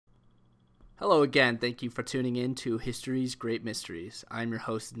Hello again. Thank you for tuning in to History's Great Mysteries. I'm your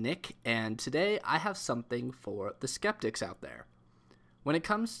host, Nick, and today I have something for the skeptics out there. When it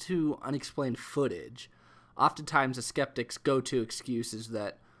comes to unexplained footage, oftentimes a skeptic's go-to excuse is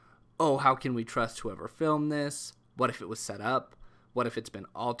that, oh, how can we trust whoever filmed this? What if it was set up? What if it's been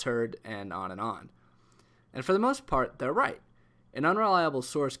altered? And on and on. And for the most part, they're right. An unreliable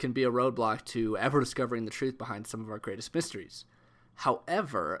source can be a roadblock to ever discovering the truth behind some of our greatest mysteries.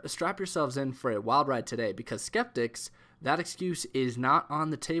 However, strap yourselves in for a wild ride today because skeptics, that excuse is not on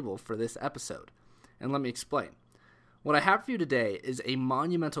the table for this episode. And let me explain. What I have for you today is a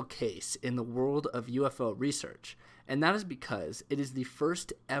monumental case in the world of UFO research, and that is because it is the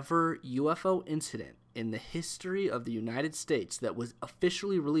first ever UFO incident in the history of the United States that was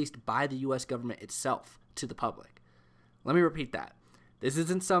officially released by the US government itself to the public. Let me repeat that. This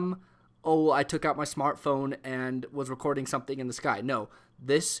isn't some I took out my smartphone and was recording something in the sky. No,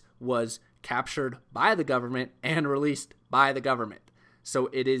 this was captured by the government and released by the government.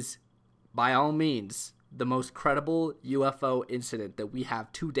 So it is, by all means, the most credible UFO incident that we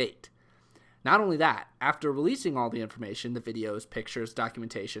have to date. Not only that, after releasing all the information, the videos, pictures,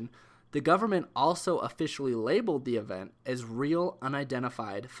 documentation, the government also officially labeled the event as real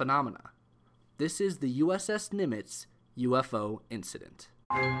unidentified phenomena. This is the USS Nimitz UFO incident.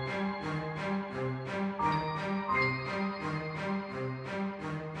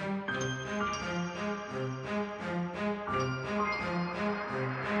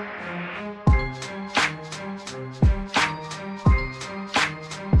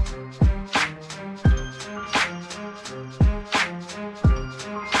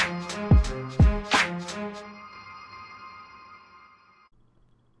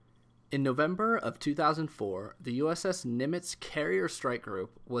 In November of 2004, the USS Nimitz Carrier Strike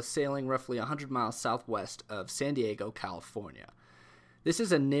Group was sailing roughly 100 miles southwest of San Diego, California. This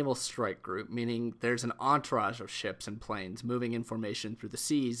is a naval strike group, meaning there's an entourage of ships and planes moving in formation through the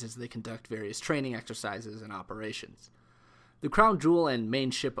seas as they conduct various training exercises and operations. The crown jewel and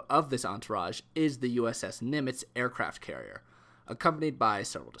main ship of this entourage is the USS Nimitz aircraft carrier, accompanied by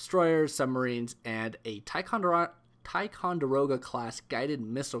several destroyers, submarines, and a Ticonderoga-class guided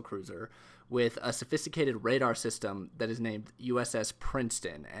missile cruiser with a sophisticated radar system that is named USS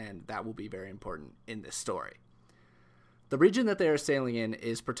Princeton, and that will be very important in this story. The region that they are sailing in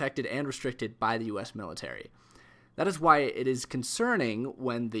is protected and restricted by the U.S. military. That is why it is concerning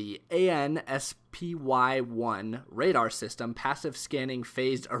when the ANSPY-1 radar system, passive scanning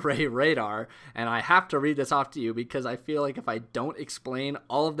phased array radar, and I have to read this off to you because I feel like if I don't explain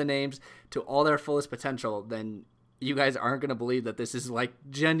all of the names to all their fullest potential, then you guys aren't going to believe that this is like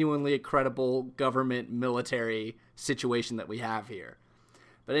genuinely a credible government military situation that we have here.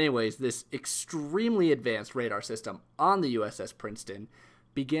 But anyways, this extremely advanced radar system on the USS Princeton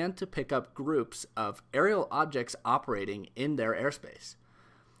began to pick up groups of aerial objects operating in their airspace.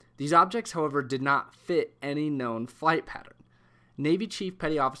 These objects, however, did not fit any known flight pattern. Navy Chief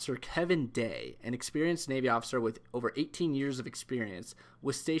Petty Officer Kevin Day, an experienced Navy officer with over 18 years of experience,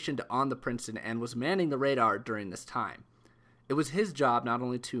 was stationed on the Princeton and was manning the radar during this time. It was his job not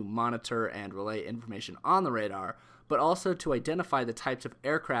only to monitor and relay information on the radar, but also to identify the types of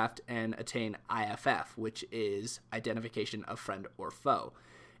aircraft and attain IFF, which is identification of friend or foe,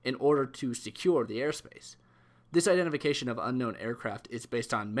 in order to secure the airspace. This identification of unknown aircraft is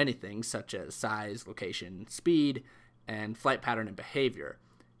based on many things such as size, location, speed, and flight pattern and behavior.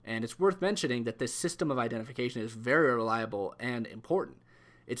 And it's worth mentioning that this system of identification is very reliable and important.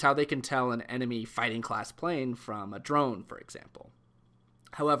 It's how they can tell an enemy fighting class plane from a drone, for example.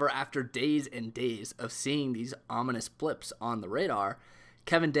 However, after days and days of seeing these ominous blips on the radar,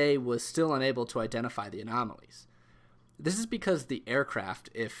 Kevin Day was still unable to identify the anomalies. This is because the aircraft,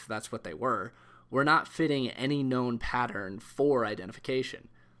 if that's what they were not fitting any known pattern for identification.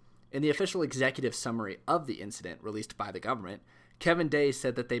 In the official executive summary of the incident released by the government, Kevin Day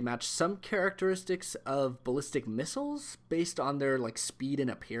said that they matched some characteristics of ballistic missiles based on their speed and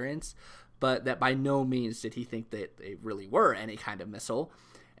appearance, but that by no means did he think that they really were any kind of missile.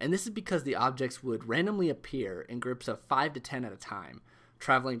 And this is because the objects would randomly appear in groups of 5 to 10 at a time,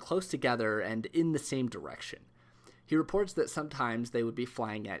 traveling close together and in the same direction. He reports that sometimes they would be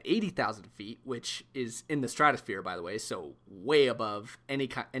flying at 80,000 feet, which is in the stratosphere, by the way, so way above any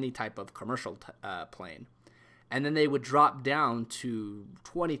type of commercial plane. And then they would drop down to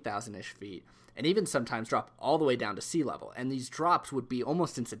 20,000-ish feet, and even sometimes drop all the way down to sea level. And these drops would be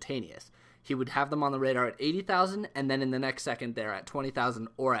almost instantaneous. He would have them on the radar at 80,000, and then in the next second they're at 20,000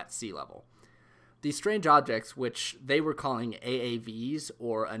 or at sea level. These strange objects, which they were calling AAVs,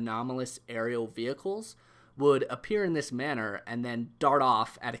 or anomalous aerial vehicles, would appear in this manner and then dart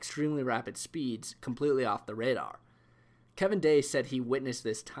off at extremely rapid speeds completely off the radar. Kevin Day said he witnessed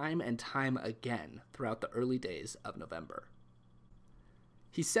this time and time again throughout the early days of November.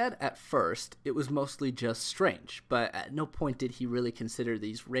 He said at first it was mostly just strange, but at no point did he really consider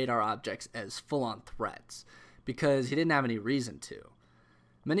these radar objects as full-on threats, because he didn't have any reason to.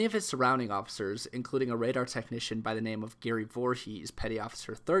 Many of his surrounding officers, including a radar technician by the name of Gary Voorhees, Petty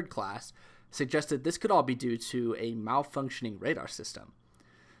Officer 3rd Class, suggested this could all be due to a malfunctioning radar system.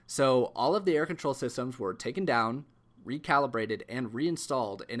 So all of the air control systems were taken down, recalibrated, and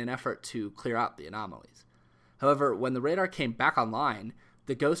reinstalled in an effort to clear out the anomalies. However, when the radar came back online,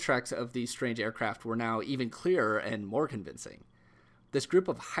 the ghost tracks of these strange aircraft were now even clearer and more convincing. This group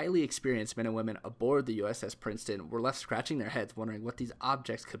of highly experienced men and women aboard the USS Princeton were left scratching their heads wondering what these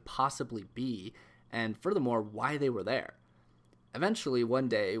objects could possibly be, and furthermore, why they were there. Eventually, one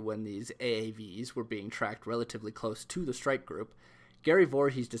day, when these AAVs were being tracked relatively close to the strike group, Gary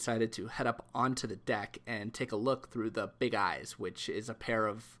Voorhees decided to head up onto the deck and take a look through the Big Eyes, which is a pair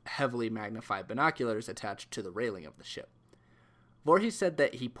of heavily magnified binoculars attached to the railing of the ship. Voorhees said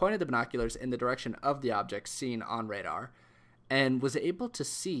that he pointed the binoculars in the direction of the objects seen on radar and was able to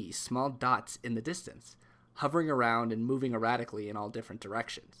see small dots in the distance, hovering around and moving erratically in all different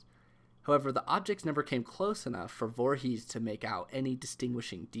directions. However, the objects never came close enough for Voorhees to make out any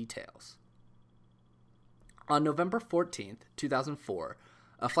distinguishing details. On November 14th, 2004,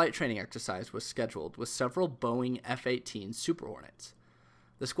 a flight training exercise was scheduled with several Boeing F-18 Super Hornets.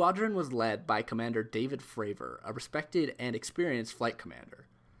 The squadron was led by Commander David Fravor, a respected and experienced flight commander.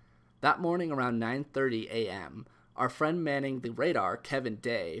 That morning around 9:30 a.m., our friend manning the radar, Kevin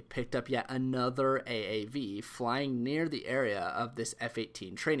Day, picked up yet another AAV flying near the area of this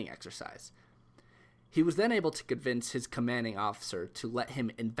F-18 training exercise. He was then able to convince his commanding officer to let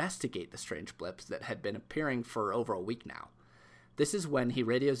him investigate the strange blips that had been appearing for over a week now. This is when he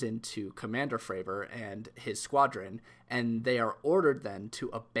radios into Commander Fravor and his squadron, and they are ordered then to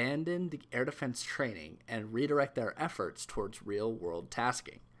abandon the air defense training and redirect their efforts towards real-world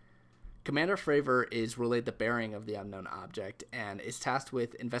tasking. Commander Fravor is relayed the bearing of the unknown object and is tasked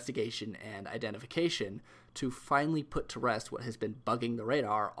with investigation and identification to finally put to rest what has been bugging the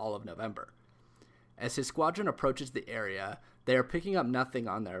radar all of November. As his squadron approaches the area, they are picking up nothing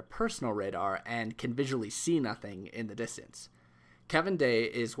on their personal radar and can visually see nothing in the distance. Kevin Day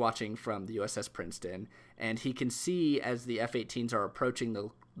is watching from the USS Princeton, and he can see as the F-18s are approaching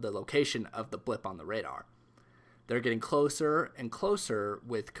the location of the blip on the radar. They're getting closer and closer,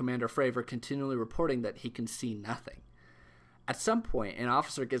 with Commander Fravor continually reporting that he can see nothing. At some point, an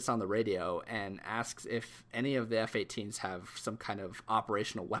officer gets on the radio and asks if any of the F-18s have some kind of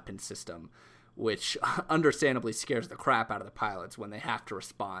operational weapon system, which understandably scares the crap out of the pilots when they have to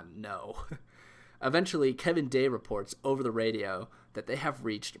respond no. Eventually, Kevin Day reports over the radio that they have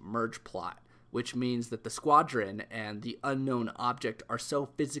reached merge plot, which means that the squadron and the unknown object are so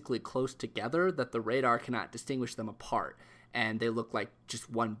physically close together that the radar cannot distinguish them apart, and they look like just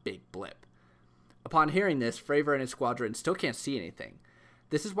one big blip. Upon hearing this, Fravor and his squadron still can't see anything.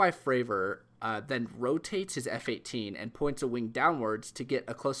 This is why Fravor then rotates his F-18 and points a wing downwards to get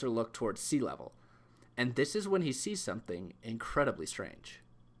a closer look towards sea level. And this is when he sees something incredibly strange.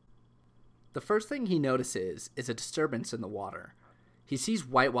 The first thing he notices is a disturbance in the water. He sees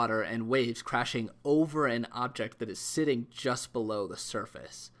whitewater and waves crashing over an object that is sitting just below the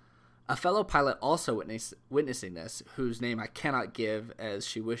surface. A fellow pilot also witnessing this, whose name I cannot give as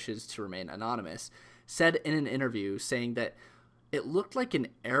she wishes to remain anonymous, said in an interview saying that it looked like an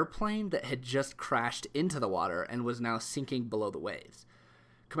airplane that had just crashed into the water and was now sinking below the waves.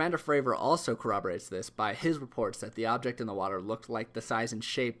 Commander Fravor also corroborates this by his reports that the object in the water looked like the size and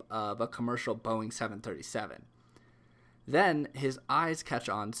shape of a commercial Boeing 737. Then his eyes catch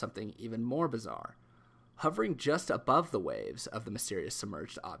on something even more bizarre. Hovering just above the waves of the mysterious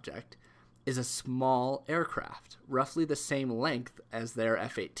submerged object is a small aircraft, roughly the same length as their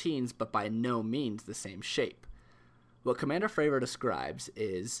F-18s, but by no means the same shape. What Commander Fravor describes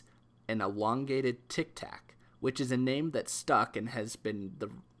is an elongated Tic Tac, which is a name that stuck and has been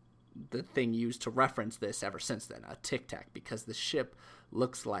the thing used to reference this ever since then, a Tic Tac, because the ship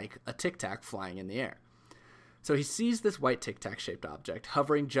looks like a Tic Tac flying in the air. So he sees this white Tic Tac shaped object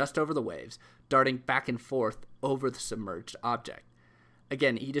hovering just over the waves, darting back and forth over the submerged object.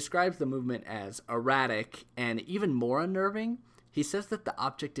 Again, he describes the movement as erratic, and even more unnerving, he says that the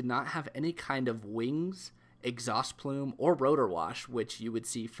object did not have any kind of wings, exhaust plume, or rotor wash, which you would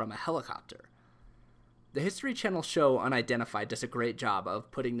see from a helicopter. The History Channel show Unidentified does a great job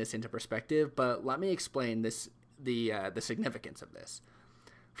of putting this into perspective, but let me explain the significance of this.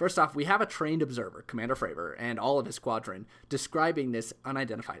 First off, we have a trained observer, Commander Fravor, and all of his squadron describing this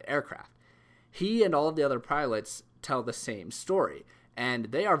unidentified aircraft. He and all of the other pilots tell the same story, and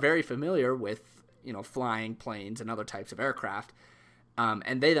they are very familiar with, flying planes and other types of aircraft.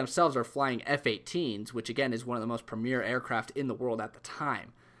 And they themselves are flying F-18s, which again is one of the most premier aircraft in the world at the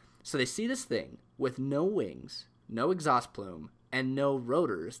time. So they see this thing with no wings, no exhaust plume, and no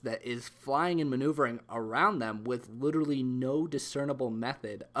rotors that is flying and maneuvering around them with literally no discernible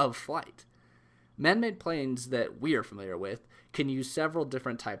method of flight. Man-made planes that we are familiar with can use several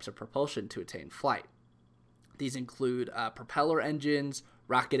different types of propulsion to attain flight. These include propeller engines,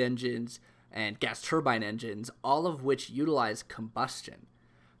 rocket engines, and gas turbine engines, all of which utilize combustion.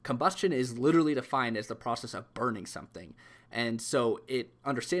 Combustion is literally defined as the process of burning something, and so it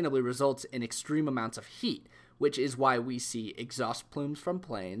understandably results in extreme amounts of heat, which is why we see exhaust plumes from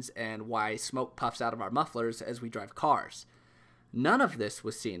planes and why smoke puffs out of our mufflers as we drive cars. None of this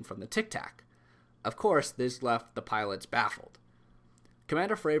was seen from the Tic Tac. Of course, this left the pilots baffled.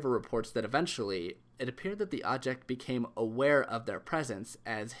 Commander Fravor reports that eventually, it appeared that the object became aware of their presence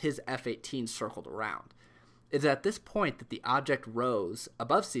as his F-18 circled around. It's at this point that the object rose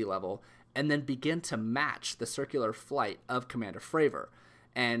above sea level and then began to match the circular flight of Commander Fravor,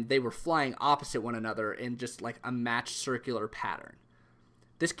 and they were flying opposite one another in just like a matched circular pattern.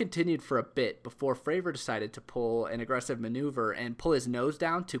 This continued for a bit before Fravor decided to pull an aggressive maneuver and pull his nose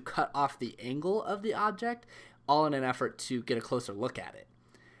down to cut off the angle of the object, all in an effort to get a closer look at it.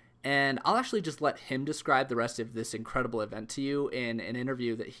 And I'll actually just let him describe the rest of this incredible event to you in an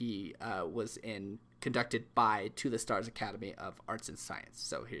interview that he was in, conducted by To the Stars Academy of Arts and Science.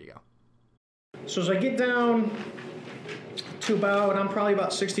 So here you go. So as I get down to I'm probably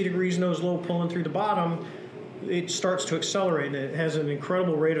about 60 degrees nose low, pulling through the bottom, it starts to accelerate, and it has an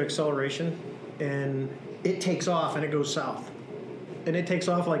incredible rate of acceleration, and it takes off and it goes south. And it takes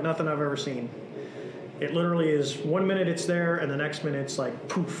off like nothing I've ever seen. It literally is 1 minute it's there, and the next minute it's like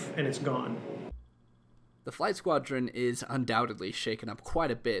poof, and it's gone. The flight squadron is undoubtedly shaken up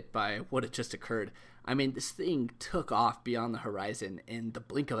quite a bit by what had just occurred. I mean, this thing took off beyond the horizon in the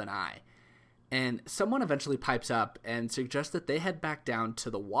blink of an eye. And someone eventually pipes up and suggests that they head back down to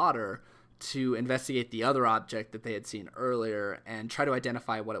the water to investigate the other object that they had seen earlier and try to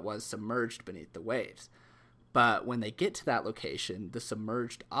identify what it was submerged beneath the waves. But when they get to that location, the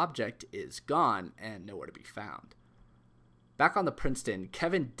submerged object is gone and nowhere to be found. Back on the Princeton,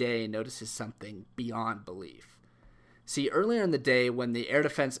 Kevin Day notices something beyond belief. See, earlier in the day when the air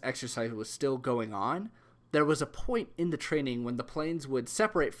defense exercise was still going on, there was a point in the training when the planes would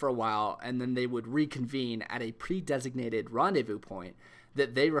separate for a while and then they would reconvene at a pre-designated rendezvous point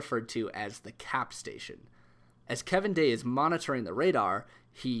that they referred to as the cap station. As Kevin Day is monitoring the radar,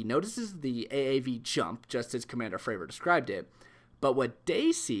 he notices the AAV jump, just as Commander Fravor described it, but what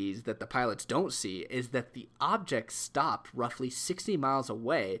Day sees that the pilots don't see is that the object stopped roughly 60 miles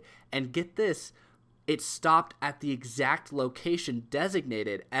away, and get this, it stopped at the exact location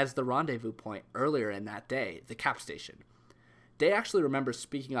designated as the rendezvous point earlier in that day, the cap station. Day actually remembers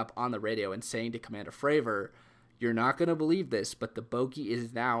speaking up on the radio and saying to Commander Fravor, "You're not going to believe this, but the bogey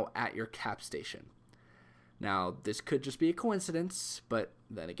is now at your cap station." Now, this could just be a coincidence, but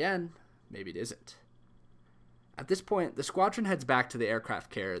then again, maybe it isn't. At this point, the squadron heads back to the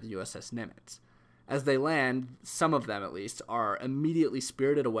aircraft carrier, the USS Nimitz. As they land, some of them at least, are immediately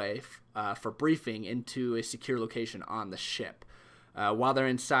spirited away for briefing into a secure location on the ship. While they're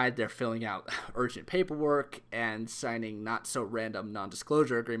inside, they're filling out urgent paperwork and signing not-so-random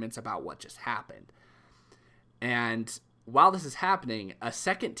non-disclosure agreements about what just happened. And while this is happening, a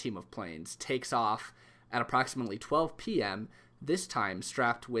second team of planes takes off at approximately 12 p.m., this time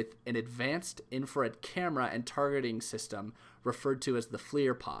strapped with an advanced infrared camera and targeting system referred to as the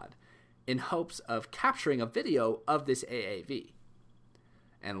FLIR pod, in hopes of capturing a video of this AAV.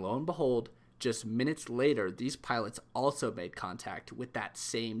 And lo and behold, just minutes later, these pilots also made contact with that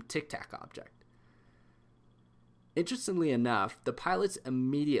same Tic Tac object. Interestingly enough, the pilots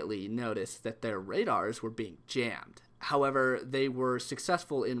immediately noticed that their radars were being jammed. However, they were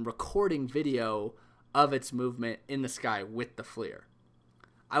successful in recording video of its movement in the sky with the FLIR.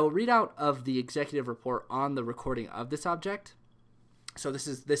 I will read out of the executive report on the recording of this object. So this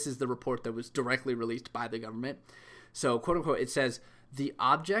is the report that was directly released by the government. So, quote unquote, it says, "The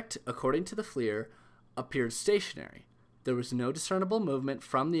object, according to the FLIR, appeared stationary. There was no discernible movement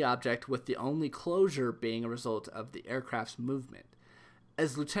from the object, with the only closure being a result of the aircraft's movement.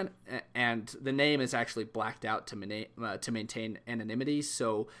 As Lieutenant," and the name is actually blacked out to maintain anonymity.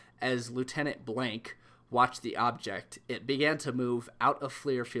 So, as Lieutenant Blank watched the object, it began to move out of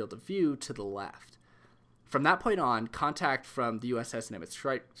FLIR field of view to the left. From that point on, contact from the USS Nimitz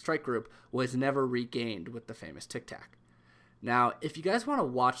strike group was never regained with the famous Tic Tac. Now, if you guys want to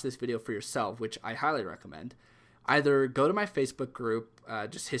watch this video for yourself, which I highly recommend, either go to my Facebook group,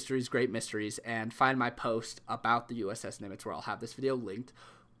 just History's Great Mysteries, and find my post about the USS Nimitz where I'll have this video linked,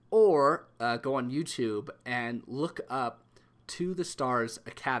 or go on YouTube and look up To the Stars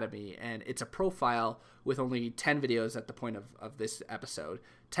Academy, and it's a profile with only 10 videos at the point of this episode.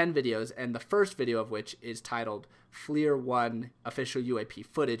 10 videos, and the first video of which is titled FLIR 1 Official UAP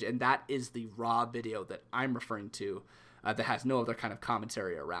Footage, and that is the raw video that I'm referring to that has no other kind of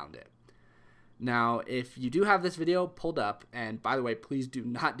commentary around it. Now, if you do have this video pulled up, and by the way, please do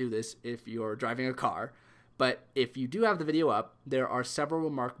not do this if you're driving a car, but if you do have the video up, there are several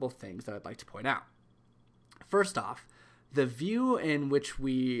remarkable things that I'd like to point out. First off, the view in which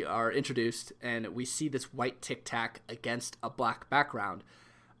we are introduced and we see this white Tic Tac against a black background.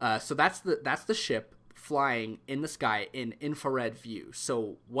 So that's the ship flying in the sky in infrared view.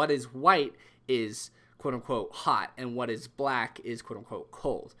 So what is white is quote unquote hot, and what is black is quote unquote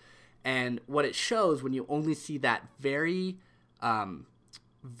cold. And what it shows when you only see that very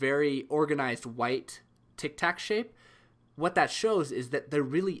organized white Tic Tac shape, what that shows is that there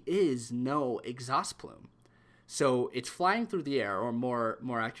really is no exhaust plume. So it's flying through the air, or more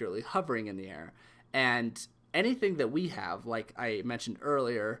accurately, hovering in the air. And anything that we have, like I mentioned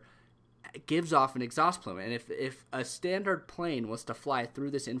earlier, gives off an exhaust plume. And if a standard plane was to fly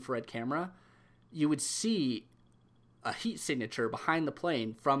through this infrared camera, you would see a heat signature behind the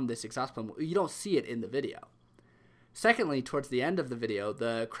plane from this exhaust plume. You don't see it in the video. Secondly, towards the end of the video,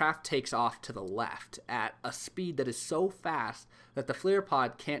 the craft takes off to the left at a speed that is so fast that the FLIR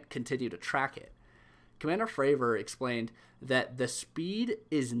pod can't continue to track it. Commander Fravor explained that the speed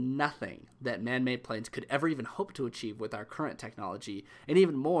is nothing that man-made planes could ever even hope to achieve with our current technology, and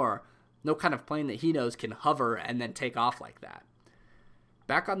even more, no kind of plane that he knows can hover and then take off like that.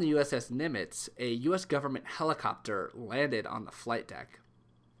 Back on the USS Nimitz, a U.S. government helicopter landed on the flight deck.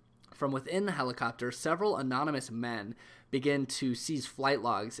 From within the helicopter, several anonymous men begin to seize flight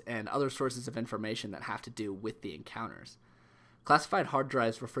logs and other sources of information that have to do with the encounters. Classified hard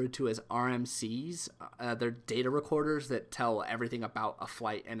drives, referred to as RMCs, they're data recorders that tell everything about a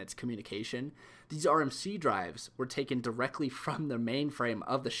flight and its communication. These RMC drives were taken directly from the mainframe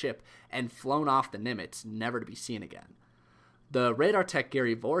of the ship and flown off the Nimitz, never to be seen again. The radar tech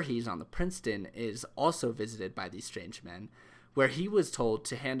Gary Voorhees on the Princeton is also visited by these strange men, where he was told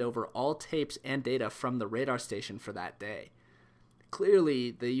to hand over all tapes and data from the radar station for that day.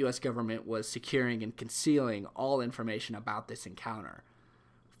 Clearly, the U.S. government was securing and concealing all information about this encounter.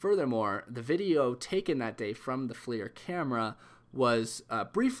 Furthermore, the video taken that day from the FLIR camera was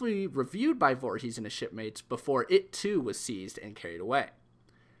briefly reviewed by Voorhees and his shipmates before it too was seized and carried away.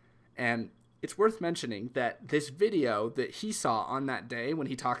 And it's worth mentioning that this video that he saw on that day, when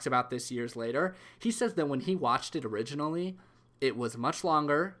he talks about this years later, he says that when he watched it originally, it was much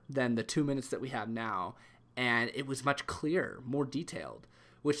longer than the 2 minutes that we have now, and it was much clearer, more detailed,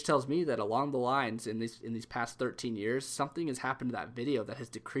 which tells me that along the lines in these past 13 years, something has happened to that video that has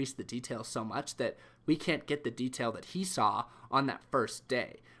decreased the detail so much that we can't get the detail that he saw on that first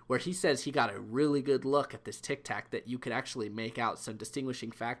day, where he says he got a really good look at this Tic Tac, that you could actually make out some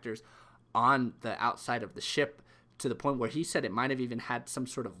distinguishing factors on the outside of the ship, to the point where he said it might have even had some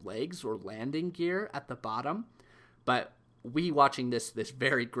sort of legs or landing gear at the bottom. But we watching this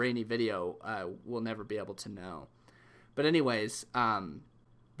very grainy video will never be able to know. But anyways,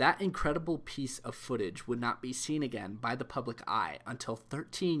 that incredible piece of footage would not be seen again by the public eye until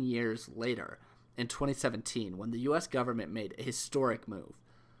 13 years later in 2017, when the U.S. government made a historic move.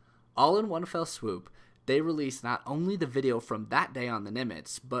 All in one fell swoop, they released not only the video from that day on the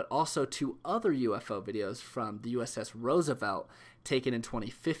Nimitz, but also 2 other UFO videos from the USS Roosevelt taken in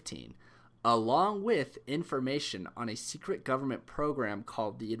 2015, along with information on a secret government program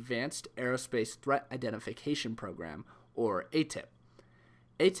called the Advanced Aerospace Threat Identification Program, or ATIP.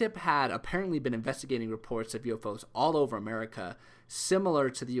 ATIP had apparently been investigating reports of UFOs all over America, similar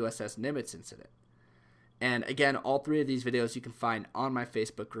to the USS Nimitz incident. And again, all 3 of these videos you can find on my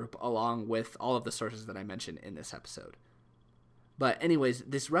Facebook group, along with all of the sources that I mentioned in this episode. But anyways,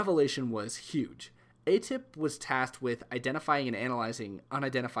 this revelation was huge. ATIP was tasked with identifying and analyzing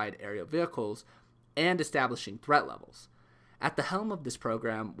unidentified aerial vehicles and establishing threat levels. At the helm of this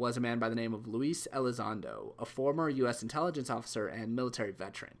program was a man by the name of Luis Elizondo, a former U.S. intelligence officer and military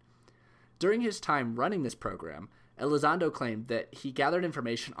veteran. During his time running this program, Elizondo claimed that he gathered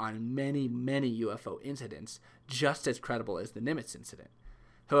information on many, many UFO incidents, just as credible as the Nimitz incident.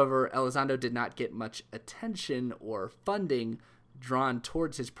 However, Elizondo did not get much attention or funding drawn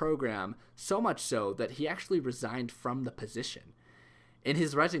towards his program, so much so that he actually resigned from the position. In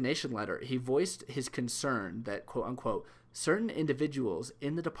his resignation letter, he voiced his concern that, quote unquote, certain individuals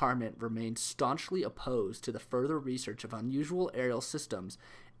in the department remain staunchly opposed to the further research of unusual aerial systems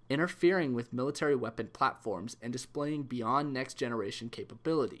interfering with military weapon platforms and displaying beyond next-generation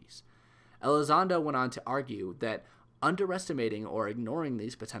capabilities. Elizondo went on to argue that underestimating or ignoring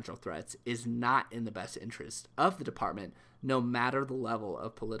these potential threats is not in the best interest of the department, no matter the level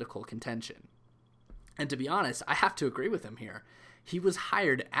of political contention. And to be honest, I have to agree with him here. He was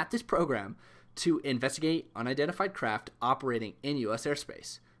hired at this program to investigate unidentified craft operating in U.S.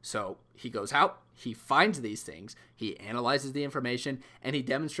 airspace. So he goes out, he finds these things, he analyzes the information, and he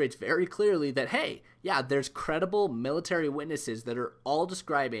demonstrates very clearly that, hey, yeah, there's credible military witnesses that are all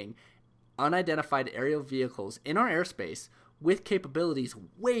describing unidentified aerial vehicles in our airspace with capabilities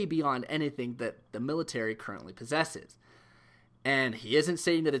way beyond anything that the military currently possesses. And he isn't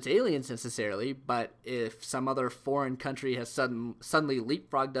saying that it's aliens necessarily, but if some other foreign country has suddenly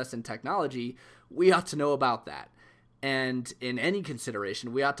leapfrogged us in technology, we ought to know about that. And in any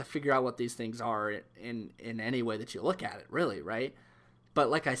consideration, we ought to figure out what these things are in any way that you look at it, really, right?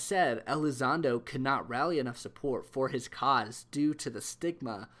 But like I said, Elizondo could not rally enough support for his cause due to the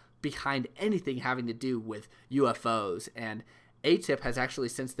stigma behind anything having to do with UFOs, and AATIP has actually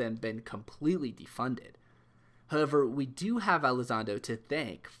since then been completely defunded. However, we do have Elizondo to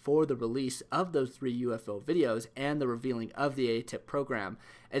thank for the release of those 3 UFO videos and the revealing of the AATIP program,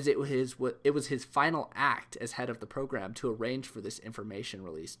 as it was his final act as head of the program to arrange for this information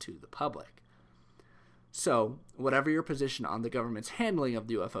release to the public. So, whatever your position on the government's handling of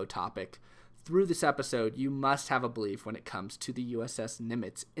the UFO topic, through this episode, you must have a belief when it comes to the USS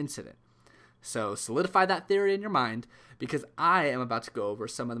Nimitz incident. So solidify that theory in your mind, because I am about to go over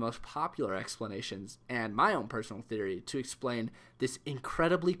some of the most popular explanations and my own personal theory to explain this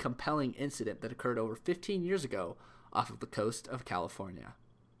incredibly compelling incident that occurred over 15 years ago off of the coast of California.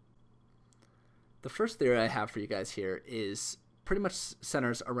 The first theory I have for you guys here is pretty much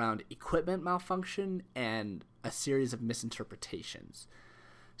centers around equipment malfunction and a series of misinterpretations.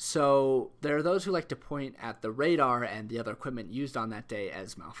 So there are those who like to point at the radar and the other equipment used on that day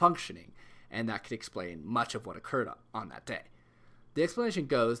as malfunctioning, and that could explain much of what occurred on that day. The explanation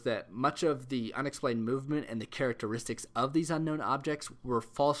goes that much of the unexplained movement and the characteristics of these unknown objects were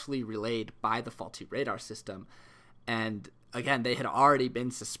falsely relayed by the faulty radar system, and again, they had already been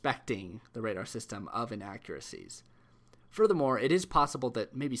suspecting the radar system of inaccuracies. Furthermore, it is possible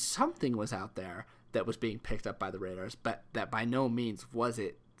that maybe something was out there that was being picked up by the radars, but that by no means was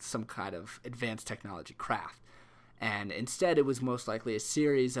it some kind of advanced technology craft. And instead, it was most likely a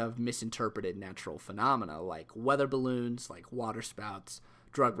series of misinterpreted natural phenomena like weather balloons, like water spouts,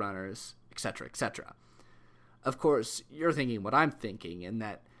 drug runners, etc., etc. Of course, you're thinking what I'm thinking, in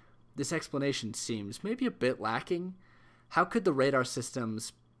that this explanation seems maybe a bit lacking. How could the radar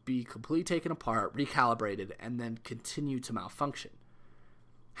systems be completely taken apart, recalibrated, and then continue to malfunction?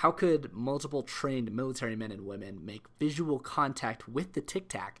 How could multiple trained military men and women make visual contact with the Tic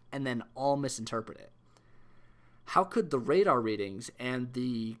Tac and then all misinterpret it? How could the radar readings and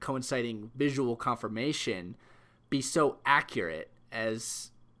the coinciding visual confirmation be so accurate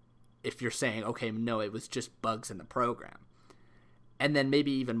as if you're saying, okay, no, it was just bugs in the program? And then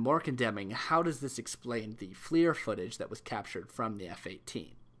maybe even more condemning, how does this explain the FLIR footage that was captured from the F-18?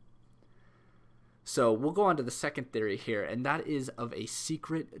 So we'll go on to the second theory here, and that is of a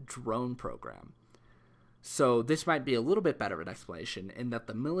secret drone program. So this might be a little bit better of an explanation, in that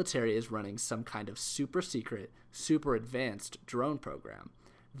the military is running some kind of super secret, super advanced drone program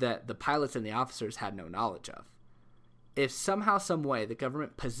that the pilots and the officers had no knowledge of. If somehow, some way, the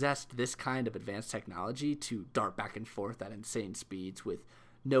government possessed this kind of advanced technology to dart back and forth at insane speeds with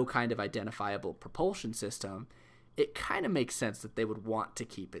no kind of identifiable propulsion system, it kind of makes sense that they would want to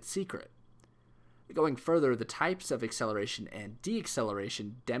keep it secret. Going further, the types of acceleration and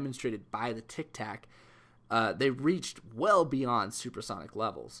deacceleration demonstrated by the Tic Tac, they reached well beyond supersonic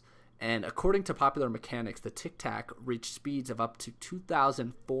levels. And according to Popular Mechanics, the Tic Tac reached speeds of up to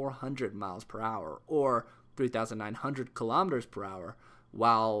 2,400 miles per hour, or 3,900 kilometers per hour,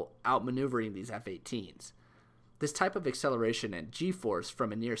 while outmaneuvering these F-18s. This type of acceleration and G-force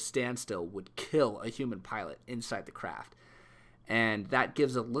from a near standstill would kill a human pilot inside the craft. And that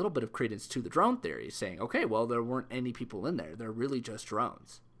gives a little bit of credence to the drone theory, saying, okay, well, there weren't any people in there. They're really just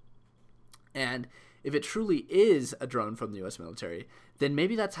drones. And if it truly is a drone from the U.S. military, then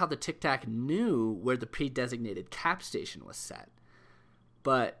maybe that's how the Tic Tac knew where the pre-designated cap station was set.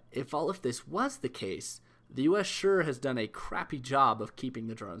 But if all of this was the case, the U.S. sure has done a crappy job of keeping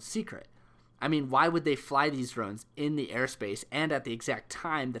the drones secret. I mean, why would they fly these drones in the airspace and at the exact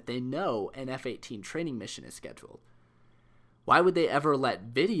time that they know an F-18 training mission is scheduled? Why would they ever let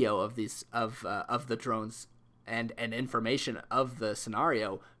video of these of the drones and information of the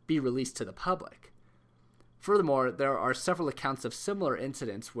scenario be released to the public? Furthermore, there are several accounts of similar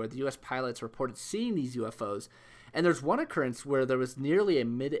incidents where the U.S. pilots reported seeing these UFOs, and there's one occurrence where there was nearly a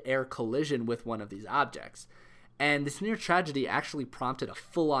mid-air collision with one of these objects. And this near tragedy actually prompted a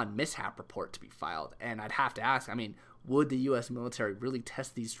full-on mishap report to be filed. And I'd have to ask, I mean, would the U.S. military really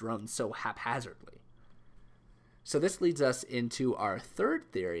test these drones so haphazardly? So this leads us into our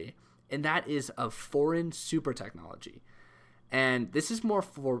third theory, and that is of foreign super technology. And this is more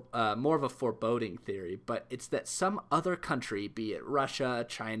of a foreboding theory, but it's that some other country, be it Russia,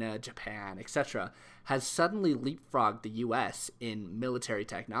 China, Japan, etc., has suddenly leapfrogged the U.S. in military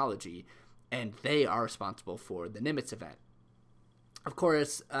technology, and they are responsible for the Nimitz event. Of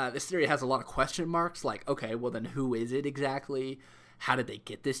course, this theory has a lot of question marks, like, okay, well then who is it exactly? How did they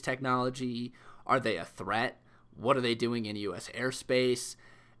get this technology? Are they a threat? What are they doing in U.S. airspace?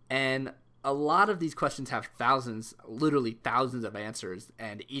 And a lot of these questions have literally thousands of answers,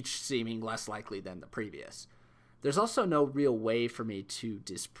 and each seeming less likely than the previous. There's also no real way for me to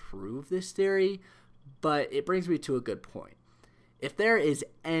disprove this theory, but it brings me to a good point. If there is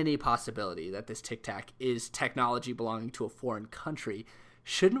any possibility that this Tic Tac is technology belonging to a foreign country,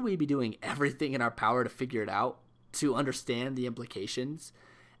 shouldn't we be doing everything in our power to figure it out, to understand the implications?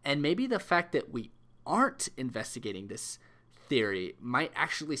 And maybe the fact that we aren't investigating this theory might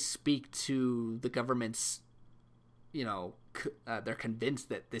actually speak to the government's, they're convinced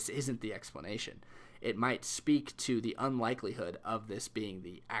that this isn't the explanation. It might speak to the unlikelihood of this being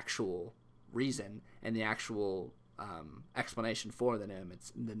the actual reason and the actual explanation for the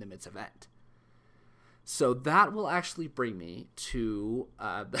Nimitz event. So that will actually bring me to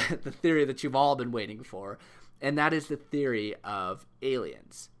the theory that you've all been waiting for, and that is the theory of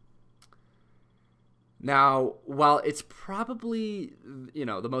aliens. Now, while it's probably,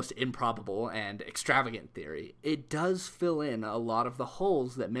 the most improbable and extravagant theory, it does fill in a lot of the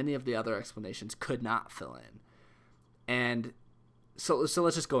holes that many of the other explanations could not fill in. And so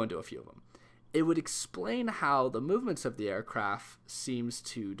let's just go into a few of them. It would explain how the movements of the aircraft seems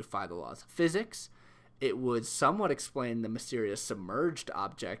to defy the laws of physics. It would somewhat explain the mysterious submerged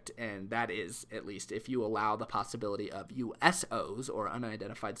object, and that is, at least if you allow the possibility of USOs, or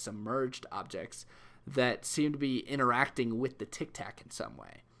unidentified submerged objects, that seem to be interacting with the Tic Tac in some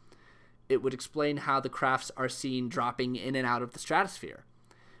way. It would explain how the crafts are seen dropping in and out of the stratosphere.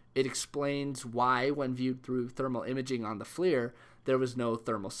 It explains why, when viewed through thermal imaging on the FLIR, there was no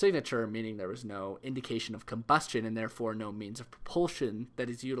thermal signature, meaning there was no indication of combustion and therefore no means of propulsion that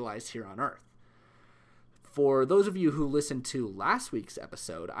is utilized here on Earth. For those of you who listened to last week's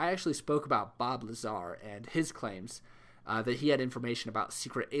episode, I actually spoke about Bob Lazar and his claims that he had information about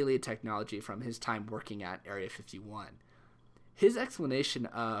secret alien technology from his time working at Area 51. His explanation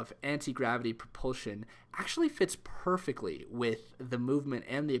of anti-gravity propulsion actually fits perfectly with the movement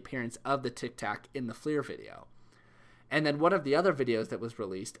and the appearance of the Tic Tac in the FLIR video. And then one of the other videos that was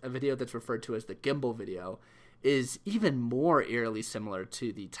released, a video that's referred to as the gimbal video, is even more eerily similar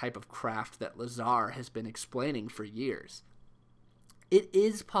to the type of craft that Lazar has been explaining for years. It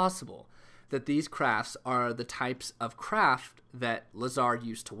is possible that these crafts are the types of craft that Lazar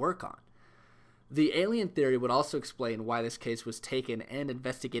used to work on. The alien theory would also explain why this case was taken and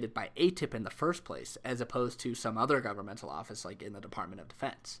investigated by AATIP in the first place, as opposed to some other governmental office like in the Department of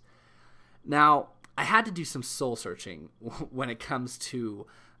Defense. Now, I had to do some soul searching when it comes to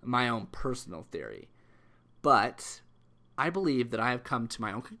my own personal theory, but I believe that I have come to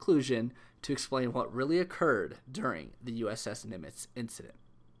my own conclusion to explain what really occurred during the USS Nimitz incident.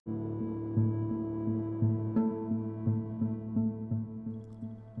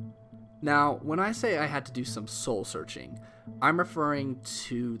 Now, when I say I had to do some soul searching, I'm referring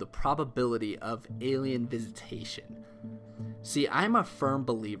to the probability of alien visitation. See, I'm a firm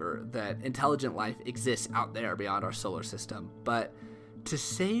believer that intelligent life exists out there beyond our solar system, but to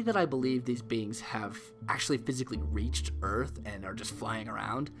say that I believe these beings have actually physically reached Earth and are just flying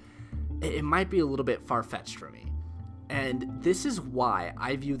around, it might be a little bit far-fetched for me. And this is why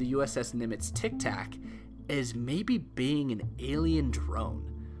I view the USS Nimitz Tic Tac as maybe being an alien drone.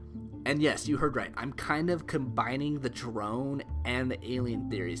 And yes, you heard right, I'm kind of combining the drone and the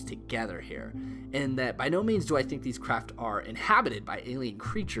alien theories together here, in that by no means do I think these craft are inhabited by alien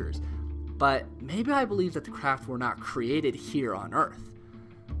creatures, but maybe I believe that the craft were not created here on Earth.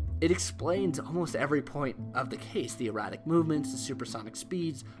 It explains almost every point of the case: the erratic movements, the supersonic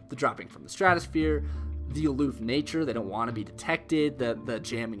speeds, the dropping from the stratosphere, The aloof nature, they don't want to be detected, the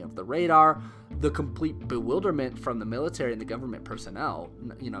jamming of the radar, the complete bewilderment from the military and the government personnel,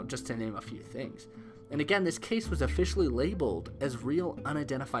 just to name a few things. And again, this case was officially labeled as real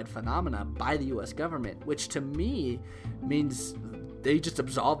unidentified phenomena by the US government, which to me means they just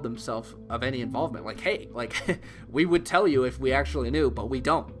absolved themselves of any involvement. Like, hey, we would tell you if we actually knew, but we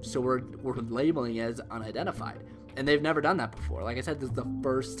don't. So we're labeling it as unidentified. And they've never done that before. Like I said, this is the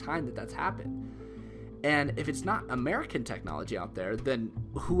first time that that's happened. And if it's not American technology out there, then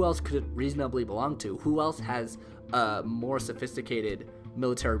who else could it reasonably belong to? Who else has a more sophisticated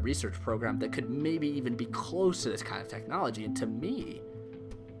military research program that could maybe even be close to this kind of technology? And to me,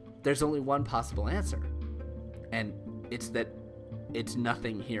 there's only one possible answer. And it's that it's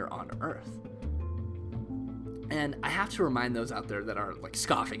nothing here on Earth. And I have to remind those out there that are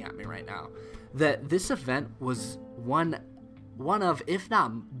scoffing at me right now that this event was one of, if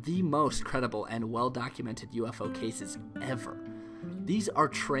not the most credible and well-documented UFO cases ever. These are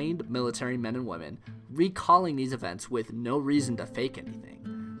trained military men and women recalling these events with no reason to fake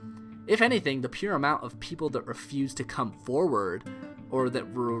anything. If anything, the pure amount of people that refuse to come forward or that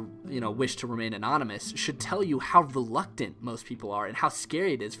wish to remain anonymous should tell you how reluctant most people are and how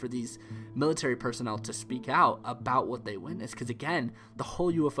scary it is for these military personnel to speak out about what they witnessed. Because again, the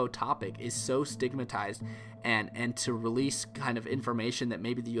whole UFO topic is so stigmatized, and to release kind of information that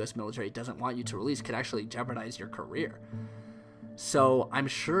maybe the US military doesn't want you to release could actually jeopardize your career. So I'm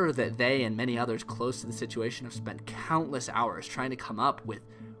sure that they and many others close to the situation have spent countless hours trying to come up with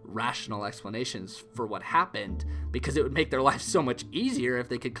rational explanations for what happened, because it would make their life so much easier if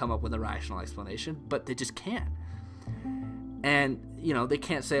they could come up with a rational explanation, but they just can't. And, they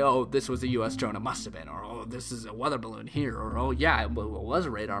can't say, oh, this was a US drone, it must have been, or oh, this is a weather balloon here, or oh, yeah, it was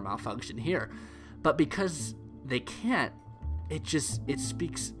a radar malfunction here. But because they can't, it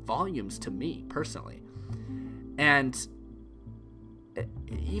speaks volumes to me personally. And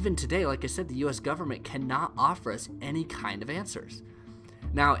even today, like I said, the US government cannot offer us any kind of answers.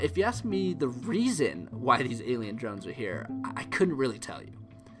 Now, if you ask me the reason why these alien drones are here, I couldn't really tell you.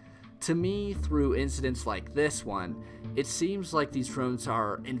 To me, through incidents like this one, it seems like these drones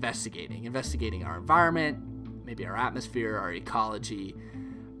are investigating our environment, maybe our atmosphere, our ecology,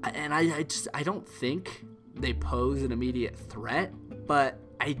 and I don't think they pose an immediate threat, but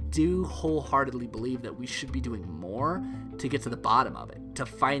I do wholeheartedly believe that we should be doing more to get to the bottom of it, to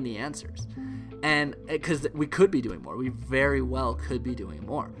find the answers. And because we could be doing more, we very well could be doing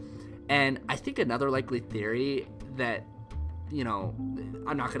more. And I think another likely theory that,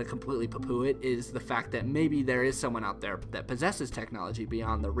 I'm not going to completely poo-poo it, is the fact that maybe there is someone out there that possesses technology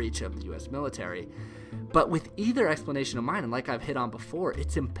beyond the reach of the US military. But with either explanation of mine, and like I've hit on before,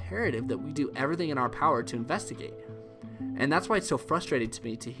 it's imperative that we do everything in our power to investigate. And that's why it's so frustrating to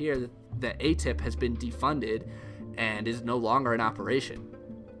me to hear that AATIP has been defunded and is no longer in operation.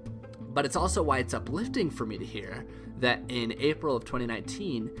 But it's also why it's uplifting for me to hear that in April of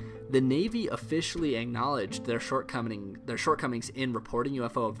 2019, the Navy officially acknowledged their shortcomings in reporting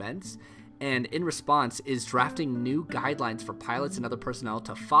UFO events, and in response is drafting new guidelines for pilots and other personnel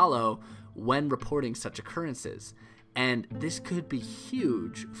to follow when reporting such occurrences. And this could be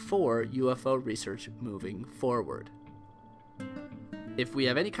huge for UFO research moving forward. If we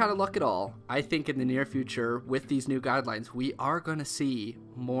have any kind of luck at all, I think in the near future, with these new guidelines, we are going to see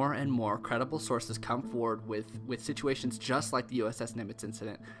more and more credible sources come forward with situations just like the USS Nimitz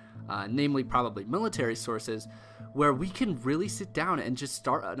incident, namely probably military sources, where we can really sit down and just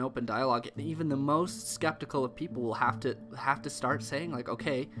start an open dialogue. And even the most skeptical of people will have to start saying,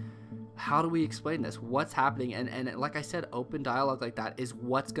 okay, how do we explain this? What's happening? And like I said, open dialogue like that is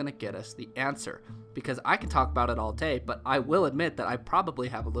what's going to get us the answer. Because I can talk about it all day, but I will admit that I probably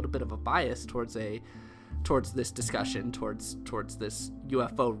have a little bit of a bias towards this discussion, towards this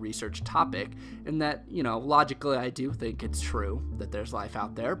UFO research topic, and that, logically I do think it's true that there's life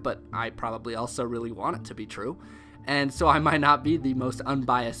out there, but I probably also really want it to be true. And so I might not be the most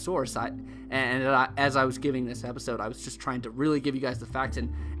unbiased source. As I was giving this episode, I was just trying to really give you guys the facts.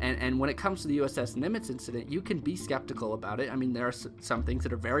 And when it comes to the USS Nimitz incident, you can be skeptical about it. I mean, there are some things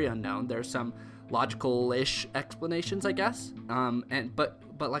that are very unknown. There's some logical-ish explanations, I guess. But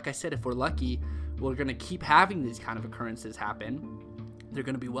like I said, if we're lucky, we're going to keep having these kind of occurrences happen. They're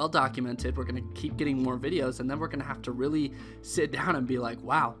going to be well documented. We're going to keep getting more videos, and then we're going to have to really sit down and be like,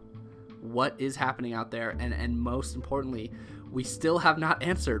 wow, what is happening out there? And most importantly, we still have not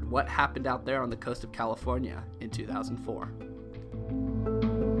answered what happened out there on the coast of California in 2004.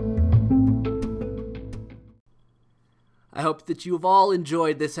 I hope that you have all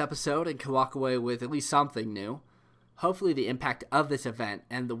enjoyed this episode and can walk away with at least something new. Hopefully the impact of this event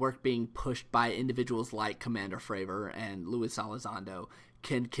and the work being pushed by individuals like Commander Fravor and Luis Elizondo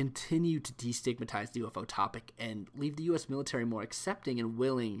can continue to destigmatize the UFO topic and leave the U.S. military more accepting and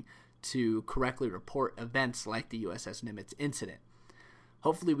willing to correctly report events like the USS Nimitz incident.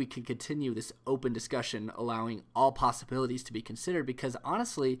 Hopefully we can continue this open discussion, allowing all possibilities to be considered, because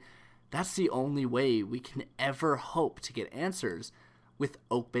honestly, that's the only way we can ever hope to get answers with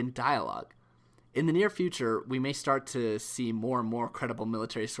open dialogue. In the near future, we may start to see more and more credible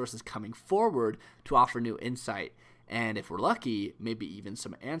military sources coming forward to offer new insight, and if we're lucky, maybe even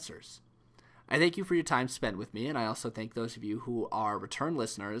some answers. I thank you for your time spent with me, and I also thank those of you who are return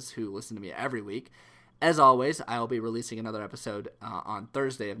listeners who listen to me every week. As always, I will be releasing another episode on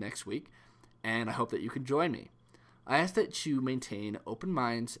Thursday of next week, and I hope that you can join me. I ask that you maintain open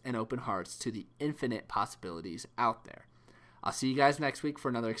minds and open hearts to the infinite possibilities out there. I'll see you guys next week for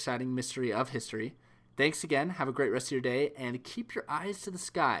another exciting mystery of history. Thanks again, have a great rest of your day, and keep your eyes to the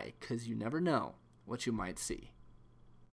sky, because you never know what you might see.